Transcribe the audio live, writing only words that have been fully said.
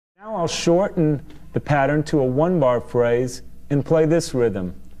I'll shorten the pattern to a one-bar phrase and play this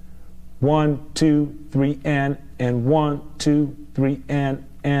rhythm. 1, 2, 3, and 1, 2, 3, and.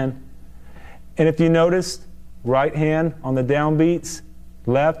 And if you noticed, right hand on the downbeats,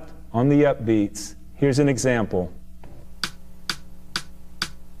 left on the upbeats. Here's an example.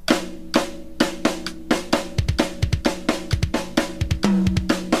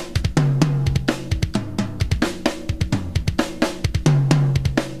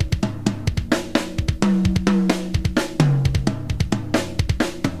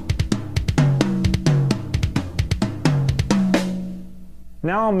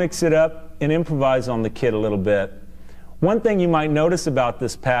 Now I'll mix it up and improvise on the kit a little bit. One thing you might notice about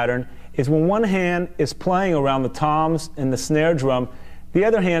this pattern is when one hand is playing around the toms and the snare drum, the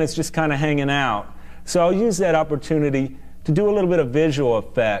other hand is just kind of hanging out. So I'll use that opportunity to do a little bit of visual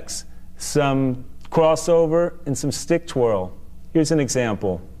effects, some crossover and some stick twirl. Here's an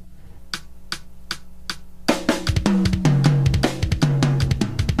example.